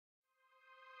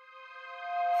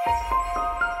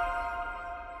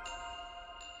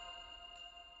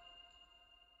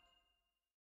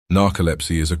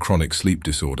Narcolepsy is a chronic sleep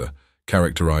disorder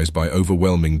characterized by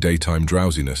overwhelming daytime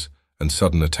drowsiness and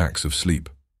sudden attacks of sleep.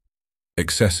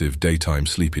 Excessive daytime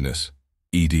sleepiness,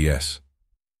 EDS.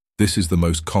 This is the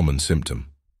most common symptom.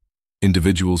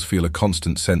 Individuals feel a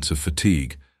constant sense of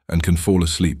fatigue and can fall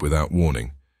asleep without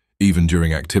warning, even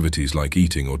during activities like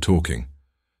eating or talking.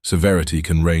 Severity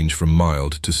can range from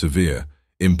mild to severe,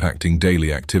 impacting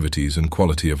daily activities and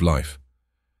quality of life.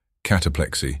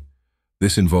 Cataplexy.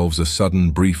 This involves a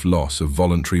sudden, brief loss of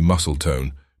voluntary muscle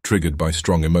tone triggered by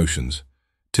strong emotions,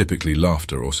 typically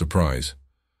laughter or surprise.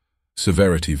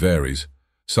 Severity varies.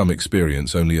 Some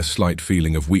experience only a slight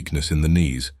feeling of weakness in the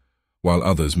knees, while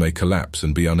others may collapse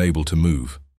and be unable to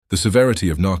move. The severity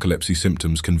of narcolepsy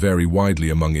symptoms can vary widely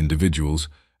among individuals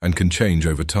and can change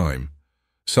over time.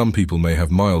 Some people may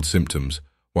have mild symptoms,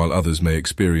 while others may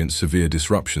experience severe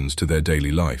disruptions to their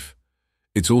daily life.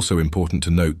 It's also important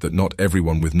to note that not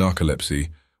everyone with narcolepsy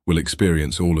will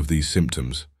experience all of these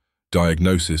symptoms.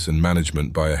 Diagnosis and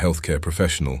management by a healthcare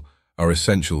professional are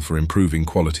essential for improving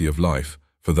quality of life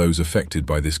for those affected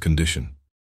by this condition.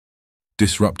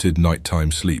 Disrupted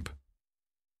nighttime sleep.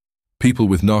 People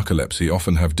with narcolepsy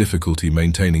often have difficulty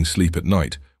maintaining sleep at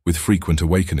night, with frequent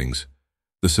awakenings.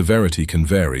 The severity can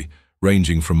vary,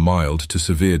 ranging from mild to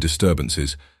severe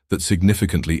disturbances that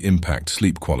significantly impact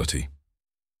sleep quality.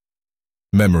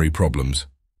 Memory problems.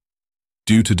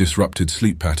 Due to disrupted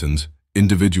sleep patterns,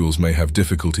 individuals may have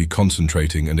difficulty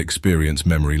concentrating and experience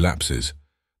memory lapses.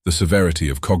 The severity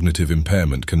of cognitive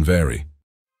impairment can vary.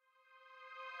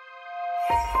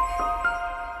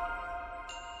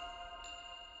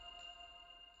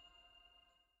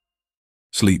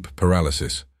 Sleep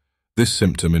paralysis. This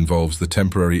symptom involves the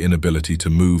temporary inability to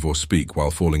move or speak while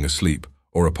falling asleep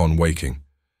or upon waking.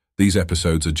 These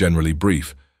episodes are generally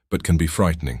brief, but can be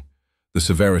frightening. The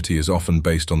severity is often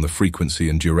based on the frequency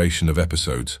and duration of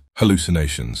episodes.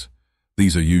 Hallucinations.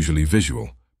 These are usually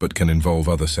visual, but can involve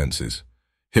other senses.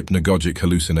 Hypnagogic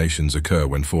hallucinations occur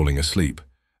when falling asleep,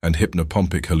 and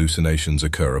hypnopompic hallucinations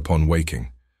occur upon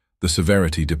waking. The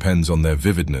severity depends on their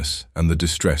vividness and the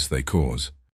distress they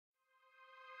cause.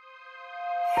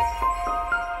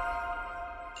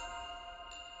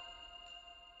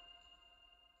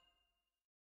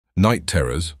 Night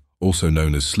terrors, also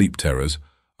known as sleep terrors,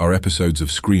 are episodes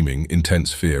of screaming,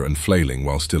 intense fear, and flailing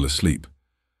while still asleep.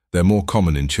 They're more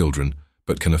common in children,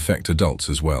 but can affect adults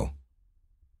as well.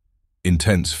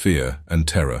 Intense fear and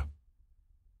terror.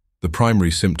 The primary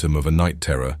symptom of a night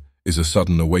terror is a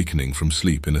sudden awakening from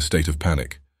sleep in a state of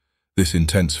panic. This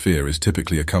intense fear is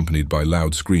typically accompanied by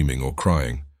loud screaming or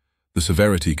crying. The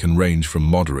severity can range from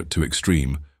moderate to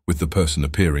extreme, with the person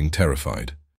appearing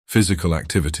terrified. Physical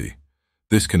activity.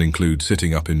 This can include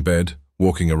sitting up in bed,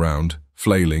 walking around,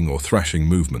 flailing or thrashing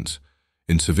movements.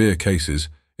 In severe cases,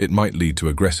 it might lead to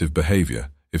aggressive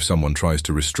behavior if someone tries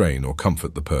to restrain or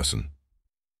comfort the person.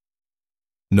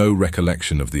 No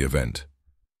recollection of the event.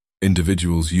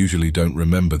 Individuals usually don't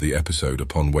remember the episode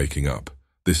upon waking up.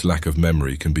 This lack of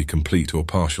memory can be complete or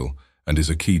partial and is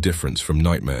a key difference from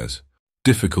nightmares.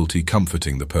 Difficulty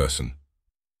comforting the person.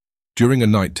 During a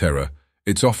night terror,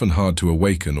 it's often hard to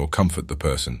awaken or comfort the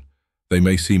person. They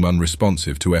may seem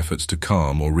unresponsive to efforts to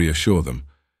calm or reassure them.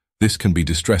 This can be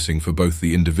distressing for both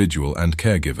the individual and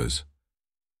caregivers.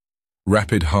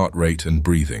 Rapid heart rate and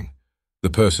breathing. The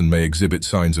person may exhibit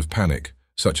signs of panic,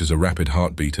 such as a rapid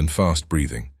heartbeat and fast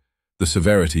breathing. The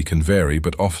severity can vary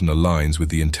but often aligns with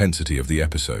the intensity of the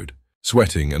episode.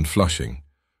 Sweating and flushing.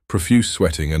 Profuse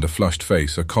sweating and a flushed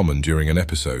face are common during an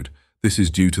episode. This is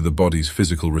due to the body's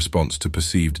physical response to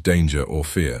perceived danger or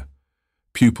fear.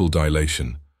 Pupil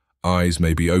dilation. Eyes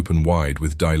may be open wide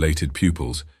with dilated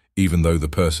pupils, even though the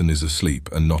person is asleep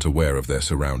and not aware of their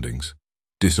surroundings.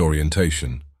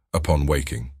 Disorientation upon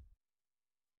waking.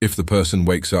 If the person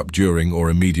wakes up during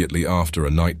or immediately after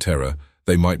a night terror,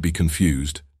 they might be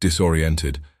confused,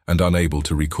 disoriented, and unable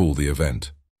to recall the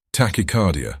event.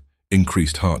 Tachycardia,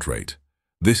 increased heart rate.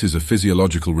 This is a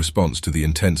physiological response to the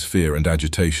intense fear and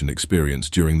agitation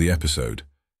experienced during the episode.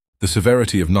 The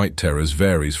severity of night terrors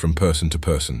varies from person to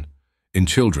person. In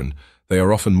children, they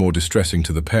are often more distressing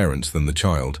to the parents than the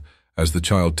child, as the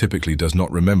child typically does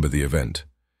not remember the event.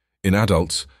 In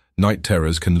adults, night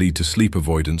terrors can lead to sleep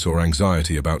avoidance or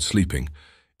anxiety about sleeping,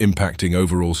 impacting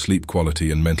overall sleep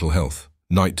quality and mental health.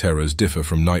 Night terrors differ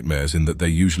from nightmares in that they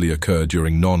usually occur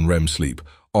during non-REM sleep,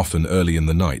 often early in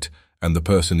the night, and the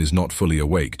person is not fully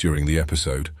awake during the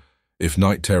episode. If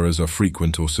night terrors are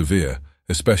frequent or severe,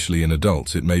 especially in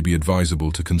adults, it may be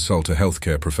advisable to consult a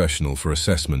healthcare professional for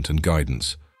assessment and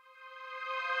guidance.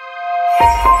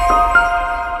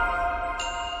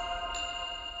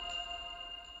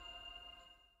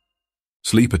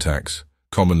 Sleep attacks,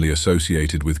 commonly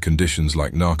associated with conditions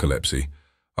like narcolepsy,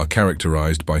 are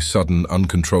characterized by sudden,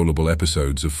 uncontrollable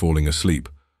episodes of falling asleep,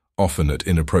 often at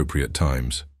inappropriate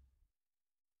times.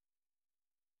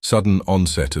 Sudden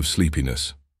onset of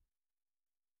sleepiness.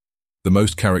 The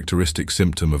most characteristic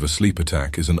symptom of a sleep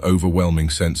attack is an overwhelming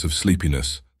sense of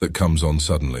sleepiness that comes on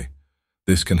suddenly.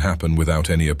 This can happen without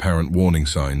any apparent warning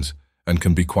signs and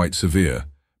can be quite severe,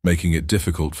 making it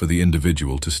difficult for the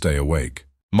individual to stay awake.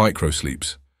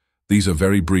 Microsleeps. These are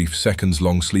very brief,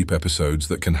 seconds-long sleep episodes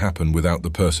that can happen without the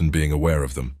person being aware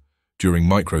of them. During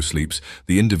microsleeps,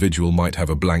 the individual might have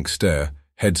a blank stare,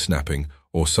 head snapping,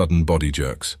 or sudden body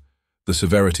jerks. The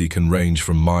severity can range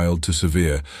from mild to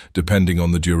severe, depending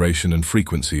on the duration and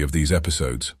frequency of these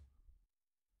episodes.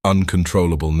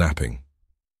 Uncontrollable napping.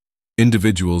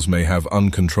 Individuals may have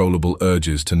uncontrollable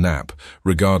urges to nap,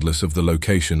 regardless of the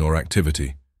location or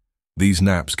activity. These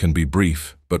naps can be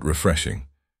brief but refreshing.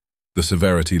 The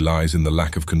severity lies in the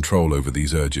lack of control over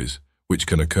these urges, which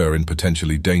can occur in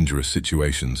potentially dangerous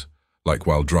situations, like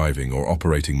while driving or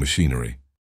operating machinery.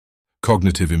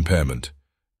 Cognitive impairment.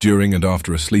 During and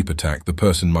after a sleep attack, the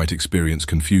person might experience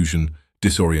confusion,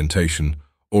 disorientation,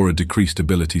 or a decreased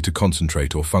ability to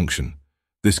concentrate or function.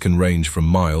 This can range from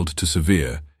mild to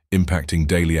severe, impacting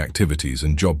daily activities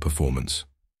and job performance.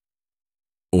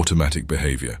 Automatic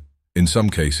behavior. In some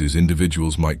cases,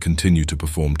 individuals might continue to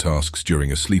perform tasks during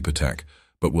a sleep attack,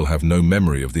 but will have no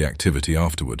memory of the activity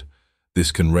afterward.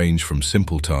 This can range from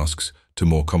simple tasks to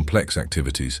more complex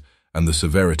activities, and the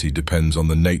severity depends on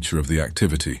the nature of the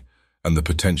activity and the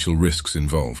potential risks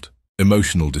involved.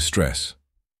 Emotional distress.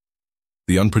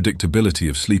 The unpredictability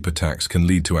of sleep attacks can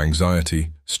lead to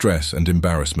anxiety, stress, and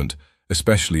embarrassment,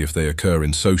 especially if they occur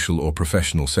in social or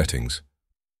professional settings.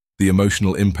 The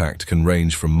emotional impact can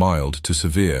range from mild to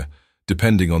severe,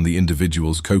 depending on the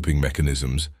individual's coping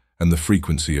mechanisms and the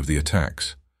frequency of the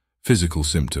attacks. Physical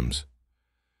symptoms.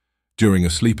 During a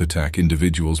sleep attack,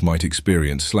 individuals might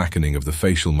experience slackening of the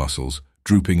facial muscles,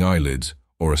 drooping eyelids,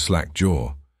 or a slack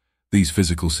jaw. These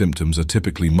physical symptoms are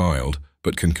typically mild,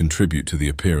 but can contribute to the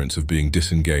appearance of being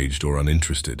disengaged or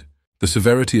uninterested. The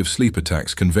severity of sleep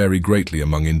attacks can vary greatly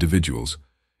among individuals.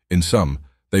 In some,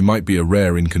 they might be a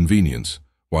rare inconvenience,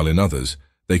 while in others,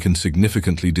 they can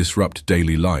significantly disrupt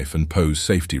daily life and pose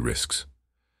safety risks.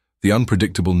 The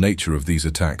unpredictable nature of these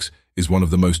attacks is one of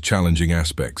the most challenging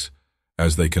aspects,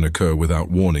 as they can occur without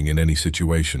warning in any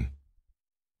situation.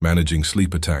 Managing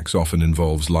sleep attacks often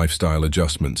involves lifestyle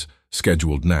adjustments,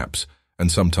 scheduled naps,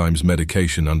 and sometimes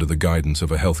medication under the guidance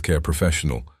of a healthcare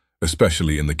professional,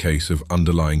 especially in the case of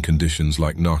underlying conditions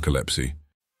like narcolepsy.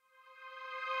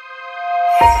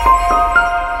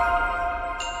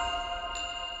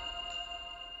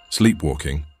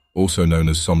 Sleepwalking, also known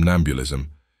as somnambulism,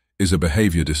 is a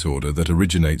behavior disorder that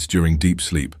originates during deep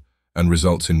sleep and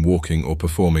results in walking or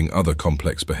performing other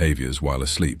complex behaviors while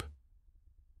asleep.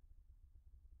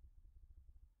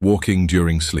 Walking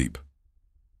during sleep.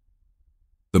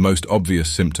 The most obvious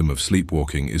symptom of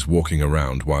sleepwalking is walking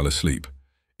around while asleep.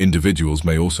 Individuals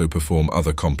may also perform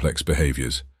other complex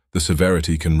behaviors. The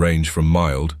severity can range from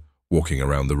mild, walking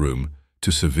around the room, to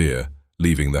severe,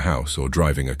 leaving the house or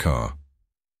driving a car.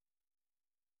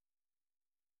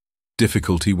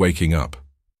 Difficulty waking up.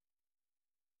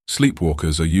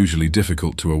 Sleepwalkers are usually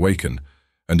difficult to awaken,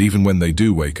 and even when they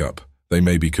do wake up, they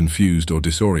may be confused or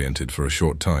disoriented for a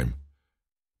short time.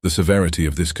 The severity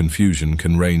of this confusion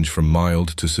can range from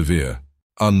mild to severe.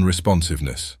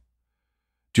 Unresponsiveness.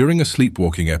 During a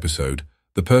sleepwalking episode,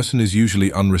 the person is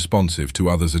usually unresponsive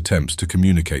to others' attempts to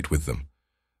communicate with them.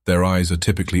 Their eyes are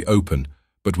typically open,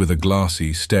 but with a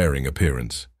glassy, staring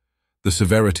appearance. The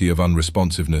severity of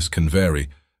unresponsiveness can vary,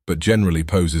 but generally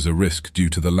poses a risk due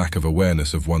to the lack of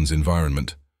awareness of one's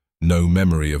environment, no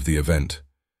memory of the event.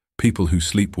 People who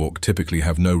sleepwalk typically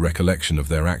have no recollection of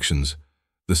their actions.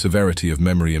 The severity of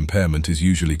memory impairment is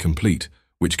usually complete,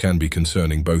 which can be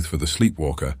concerning both for the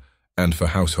sleepwalker and for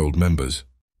household members.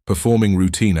 Performing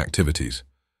routine activities.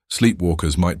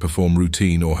 Sleepwalkers might perform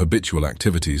routine or habitual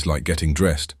activities like getting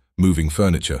dressed, moving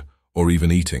furniture, or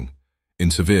even eating. In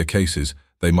severe cases,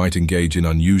 they might engage in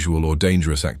unusual or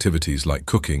dangerous activities like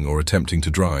cooking or attempting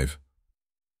to drive.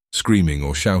 Screaming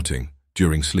or shouting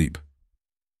during sleep.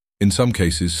 In some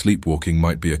cases, sleepwalking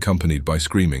might be accompanied by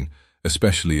screaming,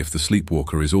 especially if the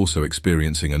sleepwalker is also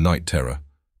experiencing a night terror.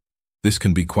 This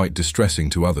can be quite distressing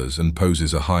to others and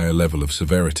poses a higher level of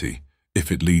severity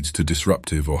if it leads to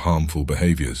disruptive or harmful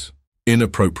behaviors.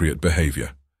 Inappropriate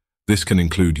behavior. This can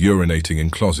include urinating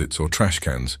in closets or trash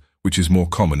cans, which is more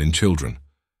common in children.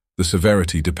 The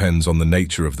severity depends on the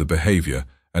nature of the behavior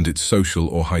and its social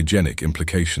or hygienic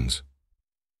implications.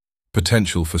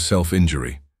 Potential for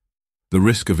self-injury. The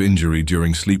risk of injury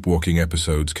during sleepwalking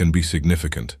episodes can be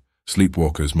significant.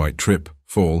 Sleepwalkers might trip,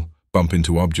 fall, bump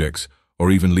into objects,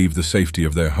 or even leave the safety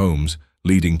of their homes,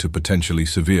 leading to potentially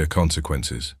severe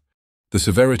consequences. The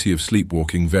severity of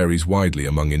sleepwalking varies widely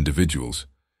among individuals.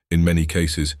 In many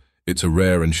cases, it's a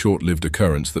rare and short-lived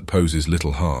occurrence that poses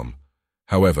little harm.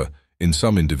 However, in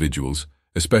some individuals,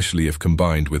 especially if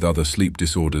combined with other sleep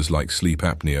disorders like sleep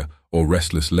apnea or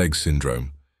restless leg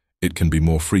syndrome, it can be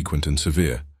more frequent and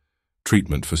severe.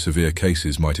 Treatment for severe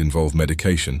cases might involve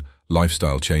medication,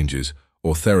 lifestyle changes,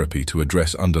 or therapy to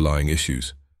address underlying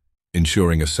issues.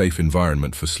 Ensuring a safe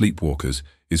environment for sleepwalkers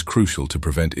is crucial to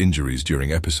prevent injuries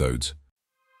during episodes.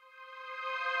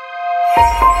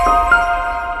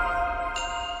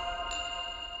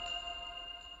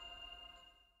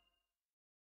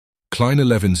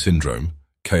 Kleine-Levin Syndrome,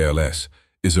 KLS,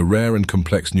 is a rare and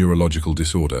complex neurological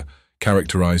disorder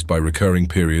characterized by recurring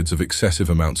periods of excessive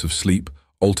amounts of sleep,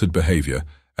 altered behavior,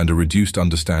 and a reduced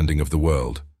understanding of the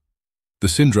world. The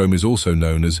syndrome is also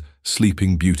known as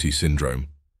Sleeping Beauty syndrome.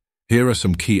 Here are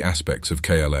some key aspects of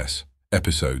KLS.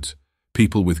 Episodes.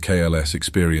 People with KLS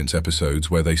experience episodes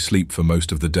where they sleep for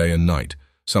most of the day and night,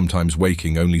 sometimes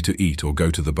waking only to eat or go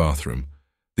to the bathroom.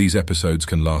 These episodes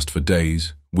can last for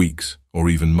days, weeks, or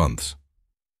even months.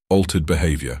 Altered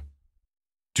behavior.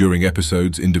 During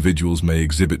episodes, individuals may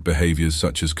exhibit behaviors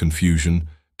such as confusion,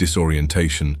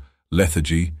 disorientation,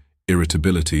 lethargy,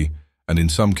 irritability, and in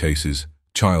some cases,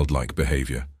 childlike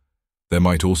behavior. There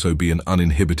might also be an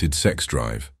uninhibited sex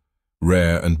drive.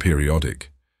 Rare and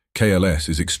periodic. KLS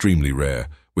is extremely rare,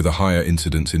 with a higher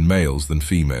incidence in males than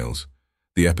females.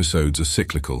 The episodes are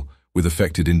cyclical, with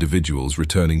affected individuals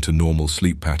returning to normal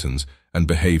sleep patterns and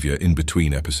behavior in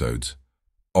between episodes.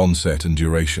 Onset and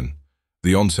duration.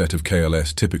 The onset of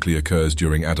KLS typically occurs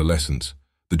during adolescence.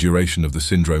 The duration of the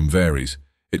syndrome varies.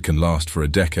 It can last for a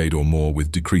decade or more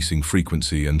with decreasing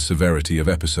frequency and severity of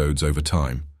episodes over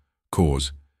time.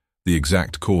 Cause. The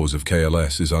exact cause of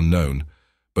KLS is unknown,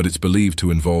 but it's believed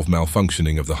to involve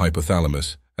malfunctioning of the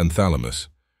hypothalamus and thalamus,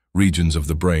 regions of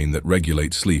the brain that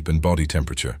regulate sleep and body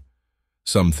temperature.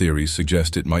 Some theories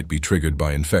suggest it might be triggered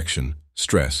by infection,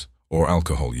 stress, or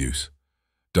alcohol use.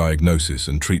 Diagnosis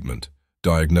and treatment.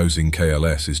 Diagnosing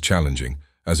KLS is challenging,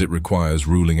 as it requires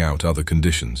ruling out other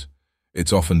conditions.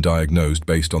 It's often diagnosed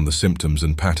based on the symptoms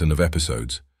and pattern of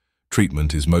episodes.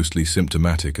 Treatment is mostly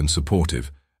symptomatic and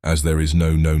supportive, as there is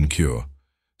no known cure.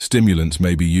 Stimulants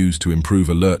may be used to improve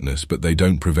alertness, but they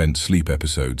don't prevent sleep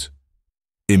episodes.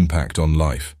 Impact on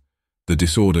life. The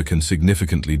disorder can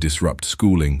significantly disrupt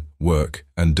schooling, work,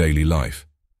 and daily life.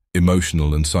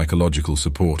 Emotional and psychological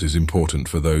support is important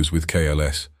for those with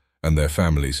KLS and their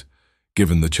families,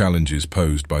 given the challenges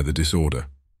posed by the disorder.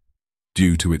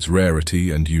 Due to its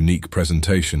rarity and unique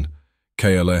presentation,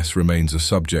 KLS remains a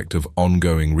subject of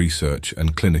ongoing research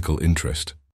and clinical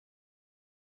interest.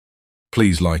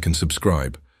 Please like and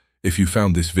subscribe if you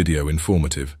found this video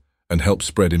informative and help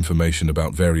spread information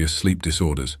about various sleep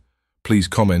disorders. Please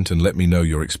comment and let me know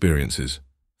your experiences.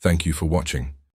 Thank you for watching.